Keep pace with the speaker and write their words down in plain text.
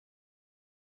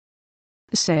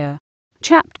Isaiah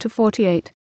chapter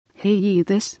 48. Hear ye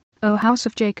this, O house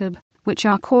of Jacob, which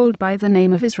are called by the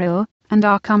name of Israel, and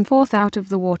are come forth out of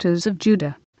the waters of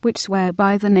Judah, which swear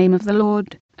by the name of the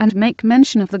Lord, and make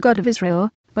mention of the God of Israel,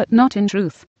 but not in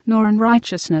truth, nor in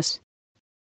righteousness.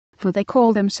 For they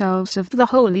call themselves of the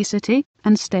holy city,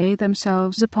 and stay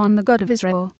themselves upon the God of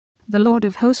Israel. The Lord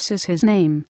of hosts is his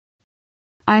name.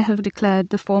 I have declared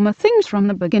the former things from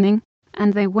the beginning,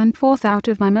 and they went forth out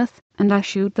of my mouth, and I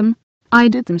shewed them. I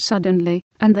did them suddenly,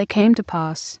 and they came to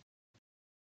pass.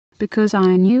 Because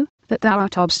I knew that thou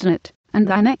art obstinate, and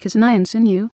thy neck is nigh in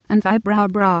sinew, and thy brow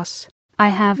brass, I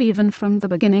have even from the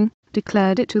beginning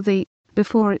declared it to thee.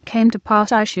 Before it came to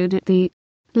pass I shewed it thee,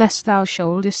 lest thou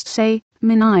shouldest say,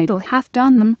 Mine idol hath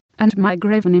done them, and my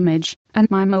graven image,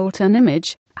 and my molten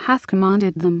image, hath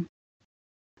commanded them.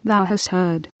 Thou hast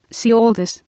heard, see all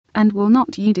this, and will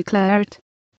not ye declare it?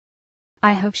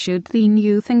 I have shewed thee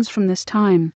new things from this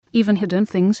time, even hidden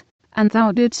things, and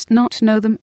thou didst not know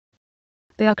them.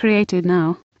 They are created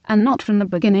now, and not from the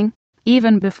beginning,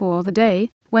 even before the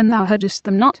day, when thou heardest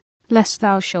them not, lest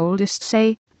thou shouldest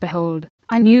say, Behold,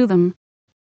 I knew them.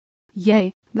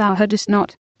 Yea, thou heardest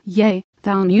not, yea,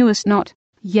 thou knewest not,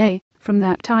 yea, from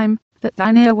that time, that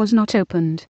thine ear was not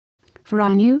opened. For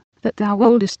I knew that thou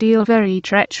wouldest deal very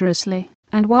treacherously,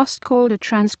 and wast called a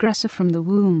transgressor from the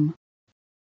womb.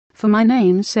 For my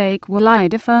name's sake will I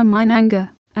defer mine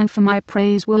anger, and for my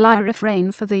praise will I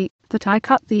refrain for thee, that I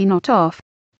cut thee not off.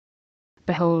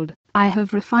 Behold, I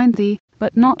have refined thee,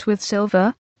 but not with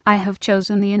silver, I have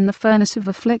chosen thee in the furnace of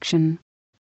affliction.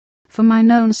 For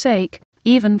mine own sake,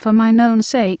 even for mine own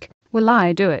sake, will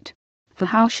I do it, for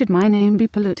how should my name be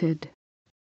polluted?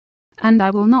 And I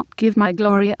will not give my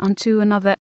glory unto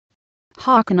another.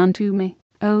 Hearken unto me,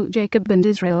 O Jacob and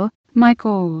Israel, my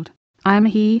called. I am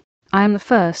he, I am the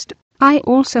first, I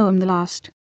also am the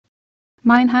last.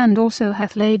 Mine hand also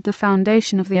hath laid the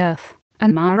foundation of the earth,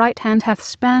 and my right hand hath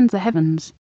spanned the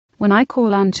heavens. When I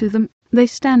call unto them, they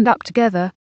stand up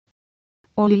together.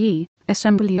 All ye,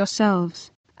 assemble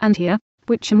yourselves, and hear,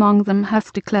 which among them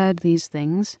hath declared these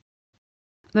things.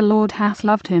 The Lord hath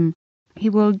loved him. He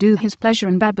will do his pleasure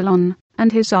in Babylon,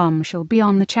 and his arm shall be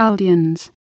on the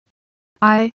Chaldeans.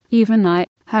 I, even I,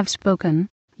 have spoken,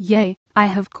 yea, I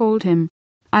have called him.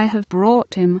 I have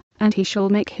brought him, and he shall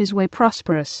make his way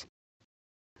prosperous.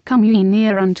 Come ye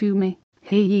near unto me,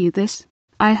 hear ye this.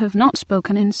 I have not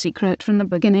spoken in secret from the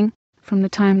beginning, from the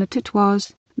time that it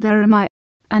was, there am I.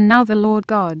 And now the Lord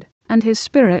God, and his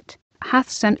Spirit,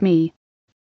 hath sent me.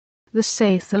 Thus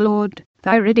saith the Lord,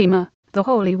 thy Redeemer, the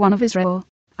Holy One of Israel,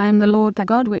 I am the Lord thy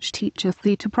God which teacheth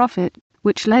thee to profit,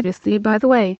 which leadeth thee by the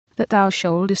way, that thou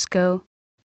shouldest go.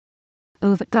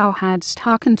 O that thou hadst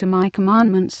hearkened to my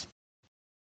commandments!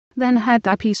 Then had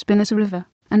thy peace been as a river,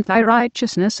 and thy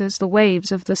righteousness as the waves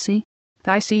of the sea.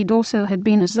 Thy seed also had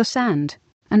been as the sand,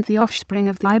 and the offspring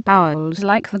of thy bowels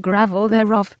like the gravel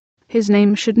thereof. His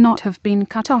name should not have been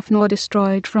cut off nor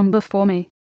destroyed from before me.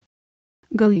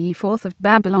 Go ye forth of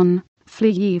Babylon, flee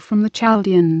ye from the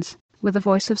Chaldeans, with a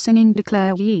voice of singing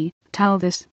declare ye, tell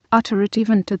this, utter it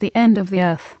even to the end of the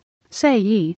earth. Say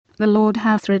ye, the Lord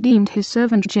hath redeemed his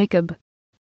servant Jacob.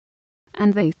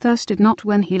 And they thirsted not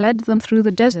when he led them through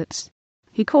the deserts.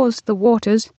 He caused the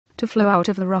waters to flow out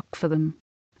of the rock for them.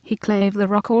 He clave the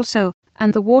rock also,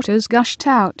 and the waters gushed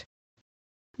out.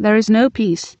 There is no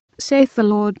peace, saith the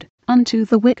Lord, unto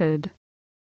the wicked,